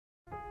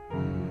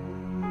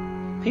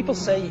People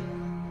say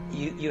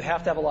you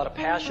have to have a lot of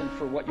passion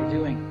for what you're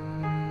doing,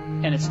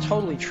 and it's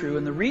totally true.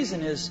 And the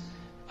reason is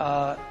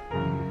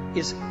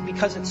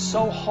because it's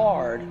so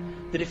hard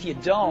that if you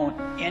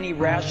don't, any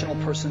rational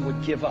person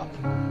would give up.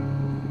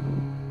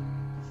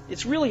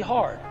 It's really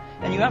hard,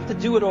 and you have to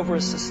do it over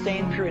a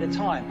sustained period of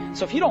time.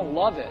 So if you don't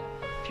love it,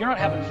 if you're not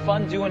having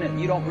fun doing it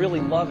and you don't really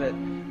love it,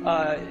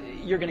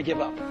 you're going to give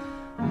up.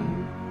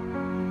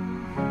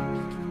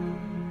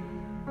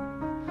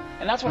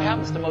 And that's what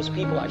happens to most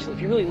people, actually.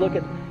 If you really look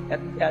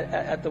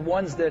at the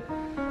ones that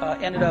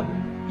ended up,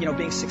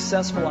 being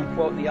successful,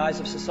 unquote, in the eyes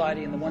of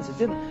society, and the ones that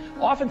didn't,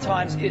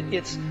 oftentimes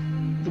it's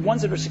the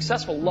ones that are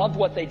successful loved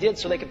what they did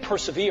so they could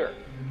persevere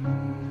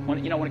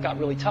when it got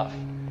really tough.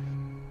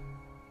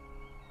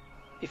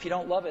 If you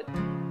don't love it,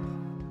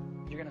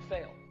 you're going to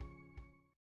fail.